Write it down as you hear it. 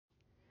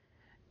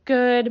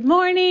Good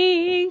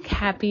morning.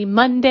 Happy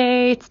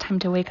Monday. It's time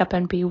to wake up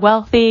and be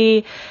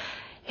wealthy.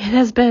 It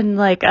has been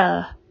like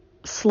a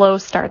slow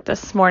start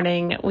this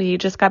morning. We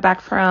just got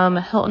back from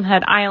Hilton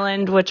Head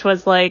Island, which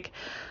was like,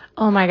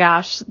 oh my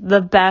gosh,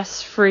 the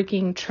best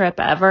freaking trip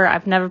ever.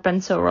 I've never been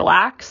so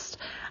relaxed.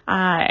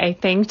 I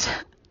thanked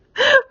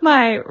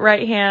my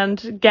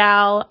right-hand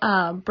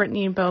gal,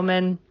 Brittany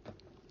Bowman.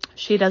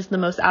 She does the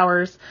most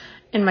hours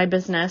in my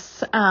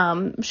business.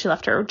 She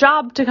left her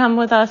job to come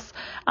with us,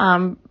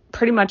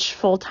 pretty much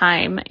full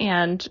time.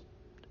 And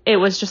it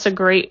was just a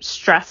great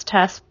stress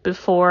test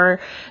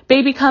before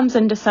baby comes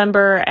in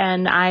December.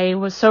 And I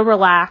was so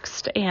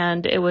relaxed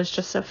and it was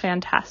just a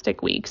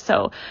fantastic week.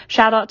 So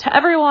shout out to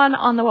everyone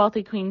on the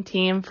Wealthy Queen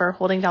team for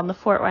holding down the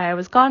fort while I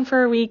was gone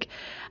for a week.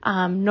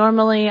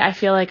 Normally I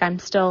feel like I'm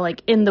still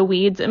like in the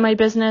weeds in my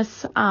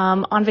business,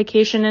 on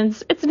vacation,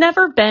 and it's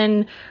never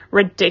been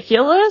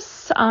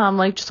ridiculous.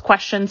 Like just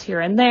questions here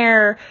and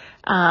there,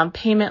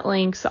 payment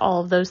links,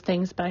 all of those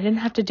things, but I didn't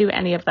have to do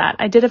any of that.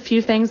 I did a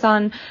few things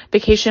on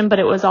vacation, but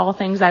it was all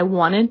things I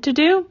wanted to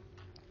do,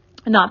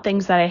 not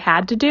things that I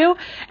had to do.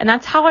 And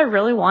that's how I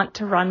really want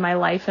to run my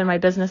life and my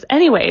business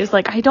anyways.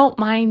 Like I don't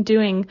mind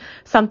doing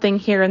something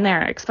here and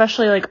there,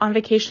 especially like on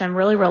vacation. I'm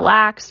really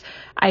relaxed.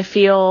 I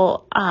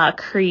feel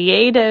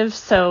creative.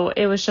 So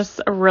it was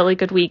just a really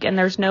good week. And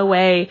there's no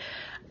way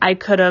I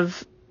could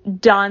have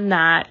done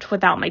that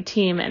without my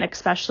team, and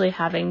especially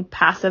having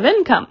passive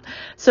income.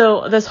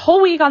 So this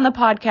whole week on the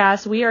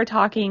podcast, we are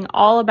talking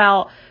all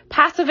about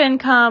passive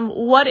income.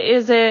 What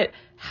is it?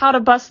 How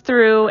to bust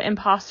through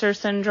imposter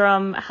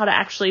syndrome, how to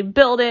actually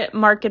build it,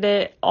 market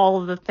it,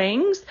 all of the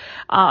things.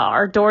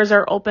 Our doors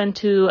are open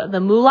to the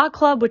Moolah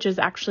Club, which is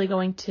actually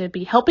going to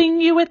be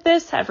helping you with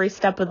this every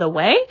step of the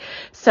way.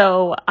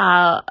 So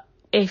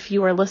if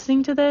you are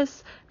listening to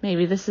this,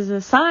 maybe this is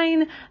a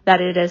sign that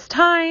it is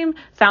time.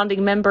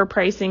 Founding member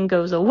pricing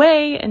goes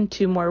away in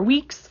 2 more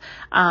weeks.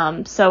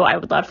 So I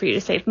would love for you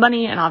to save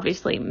money and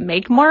obviously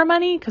make more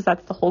money, because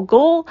that's the whole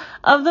goal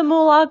of the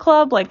Moolah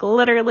Club. Like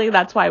literally,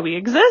 that's why we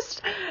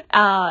exist.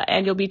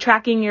 And you'll be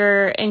tracking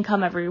your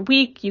income every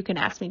week. You can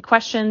ask me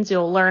questions.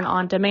 You'll learn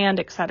on demand,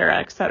 et cetera,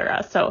 et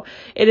cetera. So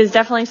it is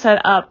definitely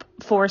set up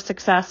for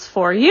success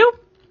for you.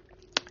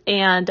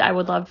 And I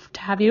would love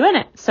to have you in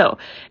it. So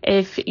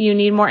if you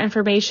need more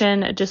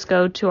information, just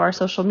go to our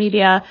social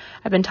media.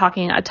 I've been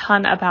talking a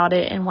ton about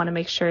it and want to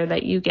make sure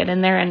that you get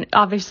in there. And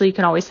obviously you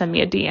can always send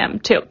me a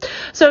DM too.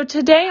 So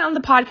today on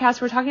the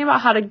podcast, we're talking about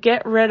how to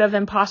get rid of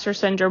imposter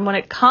syndrome when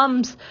it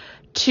comes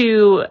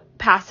to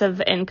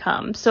passive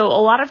income. So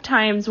a lot of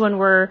times when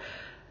we're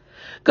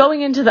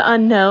going into the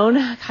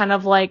unknown, kind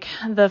of like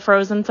the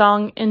Frozen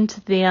song,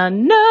 Into the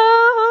Unknown.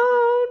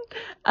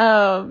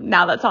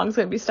 Now that song's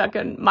going to be stuck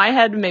in my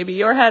head, maybe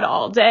your head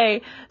all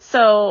day.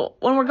 So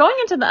when we're going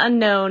into the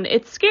unknown,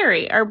 it's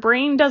scary. Our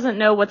brain doesn't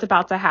know what's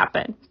about to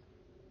happen.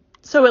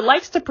 So it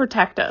likes to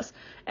protect us.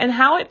 And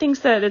how it thinks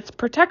that it's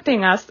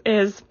protecting us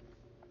is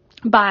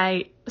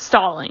by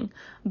stalling,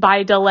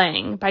 by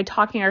delaying, by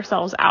talking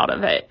ourselves out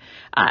of it.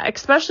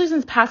 Especially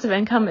since passive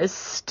income is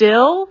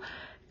still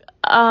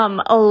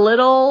a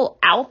little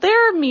out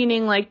there,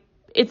 meaning like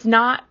it's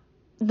not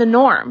the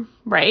norm,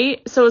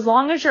 right? So as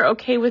long as you're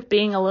okay with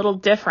being a little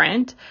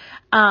different,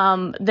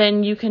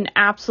 then you can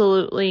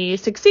absolutely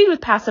succeed with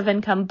passive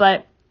income.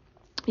 But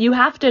you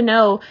have to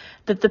know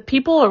that the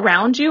people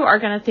around you are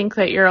going to think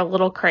that you're a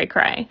little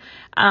cray-cray.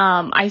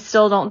 I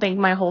still don't think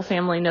my whole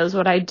family knows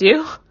what I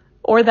do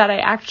or that I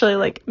actually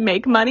like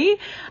make money.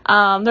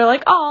 They're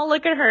like, oh,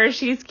 look at her.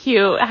 She's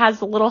cute. Has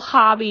a little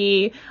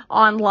hobby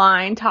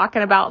online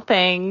talking about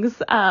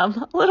things.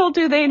 Little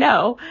do they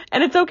know.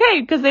 And it's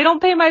okay because they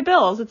don't pay my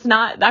bills.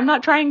 I'm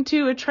not trying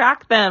to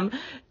attract them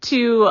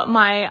to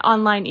my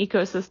online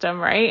ecosystem,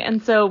 right?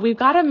 And so we've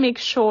got to make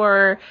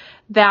sure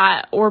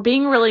that we're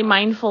being really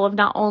mindful of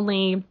not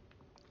only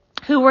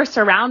who we're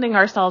surrounding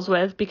ourselves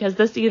with, because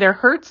this either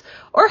hurts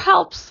or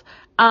helps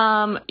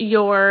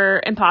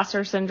your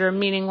imposter syndrome,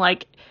 meaning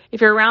like if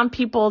you're around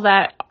people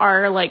that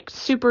are like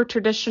super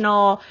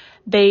traditional,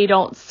 they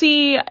don't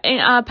see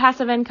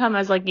passive income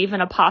as like even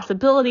a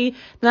possibility, then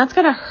that's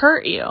going to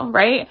hurt you,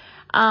 right?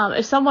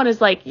 If someone is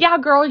like, yeah,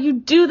 girl, you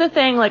do the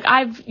thing. Like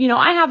I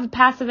have a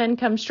passive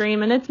income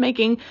stream and it's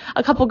making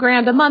a couple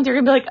grand a month. You're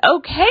gonna be like,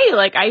 okay,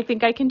 like I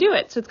think I can do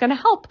it. So it's going to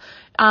help,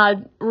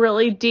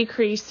 really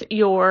decrease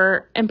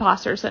your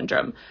imposter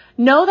syndrome.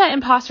 Know that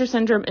imposter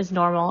syndrome is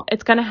normal.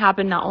 It's going to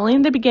happen not only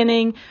in the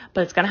beginning,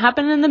 but it's going to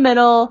happen in the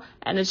middle,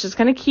 and it's just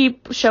going to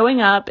keep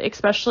showing up,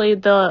 especially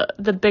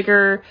the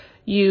bigger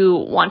you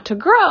want to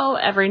grow.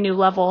 Every new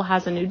level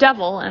has a new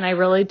devil. And I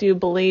really do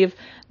believe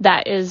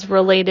that is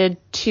related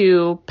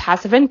to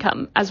passive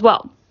income as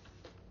well.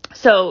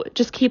 So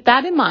just keep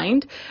that in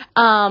mind.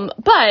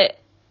 But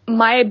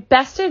my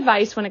best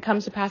advice when it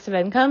comes to passive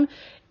income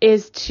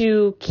is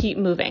to keep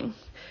moving.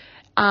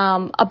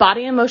 A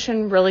body in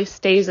motion really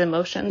stays in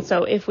motion.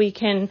 So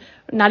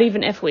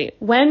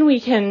when we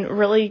can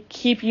really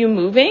keep you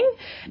moving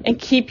and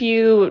keep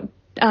you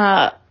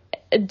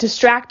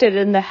distracted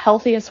in the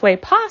healthiest way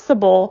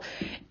possible,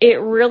 it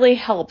really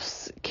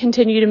helps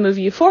continue to move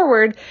you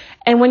forward.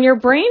 And when your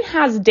brain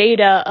has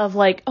data of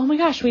like, oh my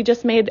gosh, we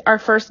just made our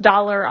first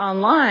dollar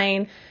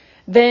online,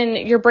 then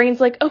your brain's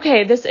like,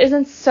 okay, this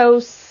isn't so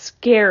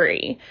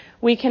scary.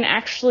 We can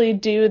actually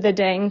do the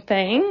dang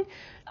thing,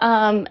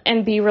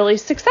 and be really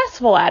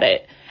successful at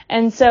it.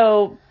 And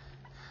so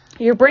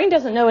your brain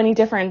doesn't know any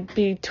different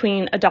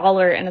between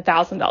 $1 and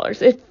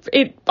 $1,000.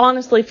 It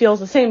honestly feels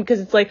the same, because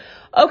it's like,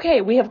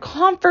 okay, we have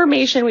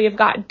confirmation, we have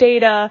got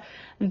data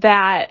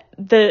that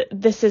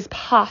this is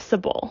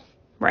possible,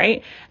 right?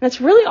 And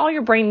that's really all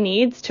your brain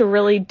needs to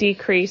really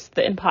decrease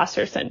the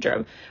imposter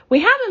syndrome. We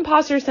have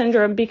imposter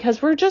syndrome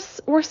because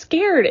we're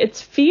scared.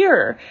 It's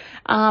fear.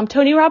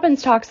 Tony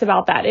Robbins talks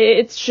about that.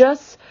 It's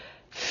just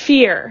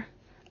fear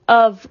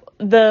of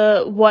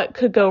what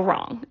could go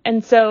wrong.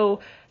 And so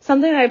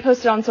something that I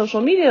posted on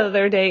social media the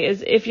other day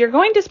is, if you're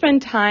going to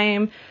spend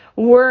time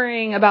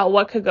worrying about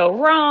what could go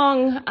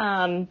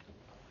wrong,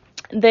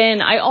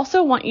 then I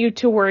also want you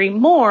to worry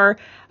more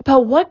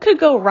about what could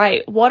go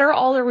right. What are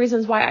all the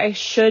reasons why I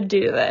should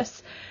do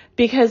this?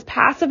 Because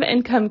passive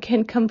income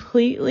can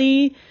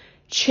completely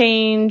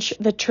change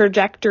the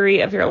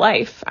trajectory of your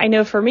life. I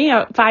know for me,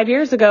 5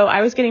 years ago,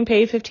 I was getting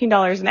paid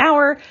 $15 an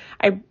hour.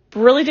 I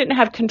really didn't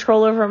have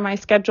control over my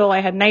schedule. I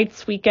had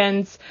nights,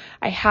 weekends.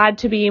 I had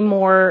to be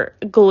more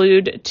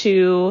glued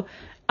to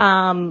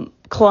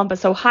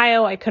Columbus,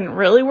 Ohio. I couldn't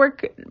really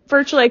work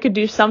virtually. I could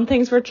do some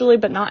things virtually,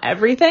 but not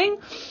everything.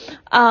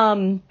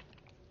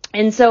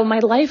 And so my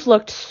life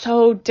looked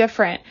so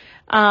different.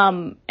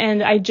 And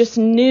I just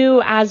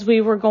knew, as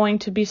we were going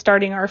to be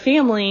starting our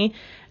family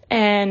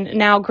and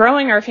now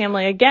growing our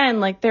family again,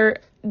 like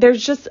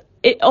there's just,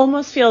 it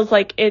almost feels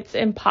like it's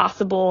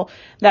impossible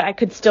that I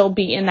could still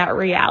be in that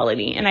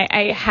reality. And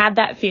I had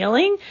that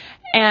feeling.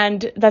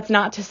 And that's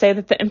not to say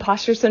that the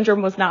imposter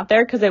syndrome was not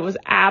there, because it was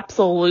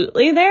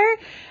absolutely there.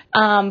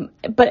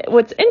 But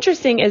what's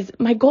interesting is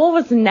my goal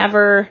was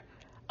never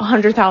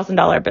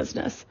 $100,000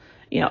 business,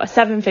 a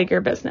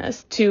 7-figure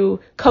business, to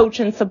coach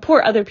and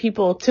support other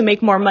people to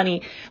make more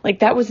money. Like,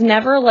 that was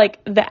never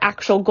like the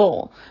actual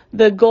goal.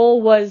 The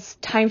goal was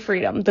time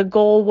freedom. The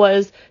goal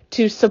was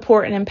to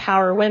support and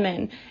empower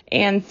women.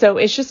 And so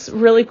it's just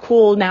really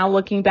cool now,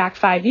 looking back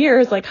 5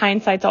 years, like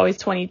hindsight's always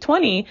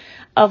 20/20,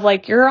 of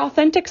like, your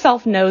authentic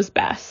self knows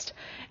best.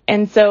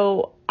 And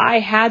so I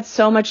had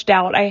so much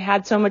doubt. I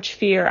had so much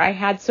fear. I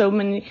had so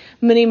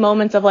many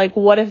moments of like,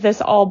 what if this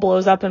all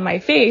blows up in my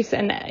face?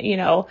 And,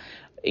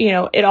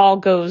 it all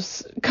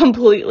goes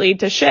completely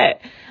to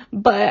shit.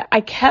 But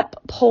I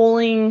kept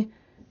pulling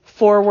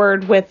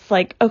forward with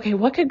like, okay,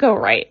 what could go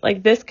right?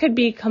 Like, this could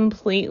be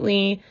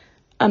completely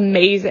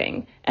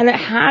amazing. And it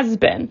has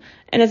been.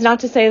 And it's not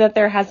to say that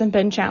there hasn't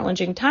been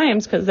challenging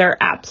times, because there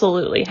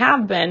absolutely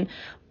have been,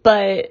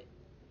 but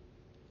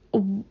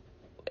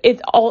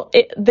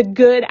the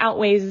good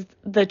outweighs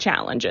the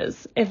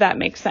challenges, if that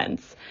makes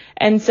sense.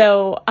 And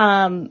so,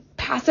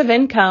 passive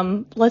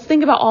income, let's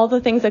think about all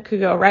the things that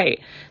could go right.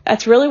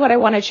 That's really what I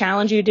want to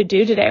challenge you to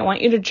do today. I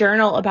want you to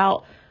journal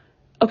about,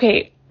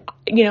 okay,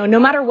 no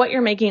matter what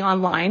you're making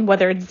online,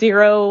 whether it's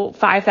 0,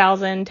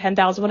 5,000,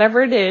 10,000,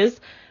 whatever it is,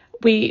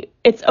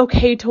 it's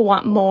okay to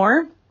want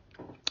more.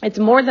 It's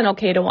more than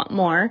okay to want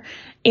more.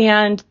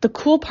 And the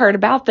cool part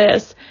about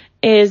this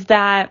is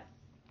that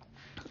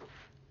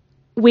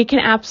we can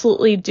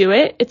absolutely do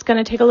it. It's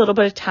going to take a little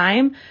bit of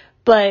time,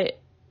 but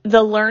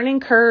the learning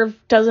curve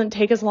doesn't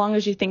take as long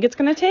as you think it's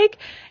going to take,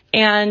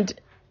 and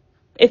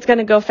it's going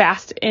to go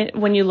fast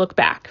when you look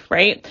back,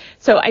 right?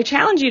 So I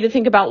challenge you to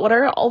think about, what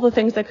are all the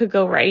things that could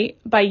go right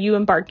by you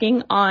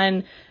embarking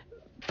on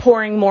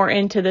pouring more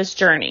into this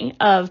journey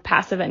of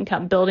passive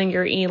income, building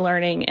your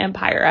e-learning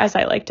empire, as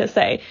I like to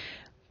say.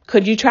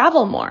 Could you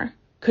travel more?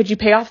 Could you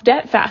pay off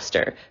debt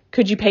faster?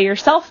 Could you pay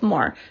yourself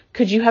more?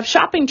 Could you have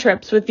shopping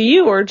trips with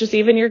you, or just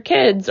even your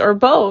kids, or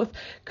both?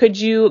 Could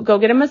you go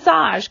get a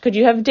massage? Could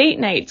you have date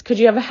nights? Could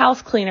you have a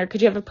house cleaner?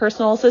 Could you have a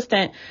personal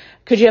assistant?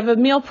 Could you have a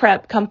meal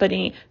prep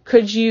company?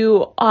 Could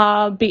you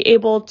be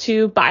able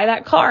to buy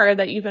that car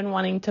that you've been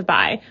wanting to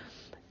buy?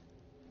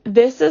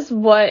 This is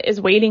what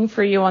is waiting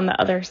for you on the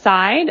other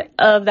side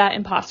of that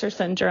imposter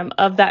syndrome,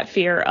 of that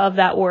fear, of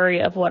that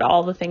worry, of what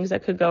all the things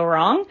that could go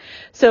wrong.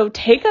 So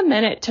take a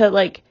minute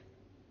to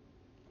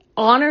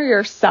honor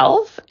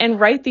yourself and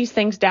write these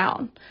things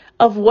down,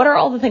 of what are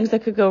all the things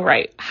that could go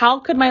right? How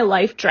could my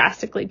life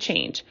drastically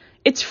change?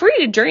 It's free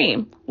to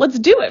dream. Let's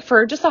do it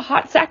for just a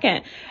hot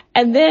second.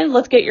 And then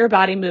let's get your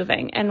body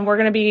moving. And we're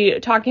going to be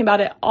talking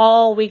about it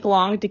all week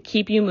long to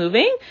keep you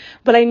moving.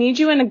 But I need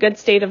you in a good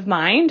state of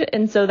mind.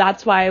 And so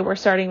that's why we're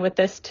starting with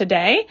this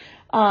today,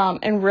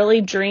 and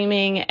really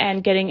dreaming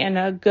and getting in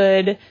a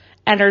good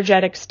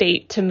energetic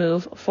state to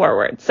move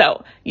forward.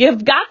 So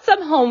you've got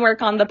some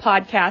homework on the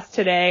podcast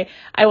today.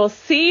 I will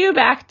see you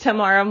back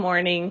tomorrow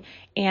morning,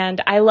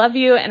 and I love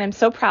you, and I'm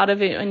so proud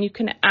of you, and you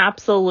can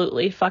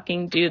absolutely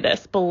fucking do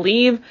this.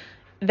 Believe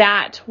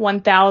that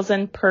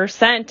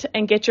 1000%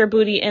 and get your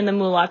booty in the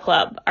Moolah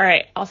Club. All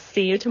right. I'll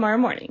see you tomorrow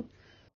morning.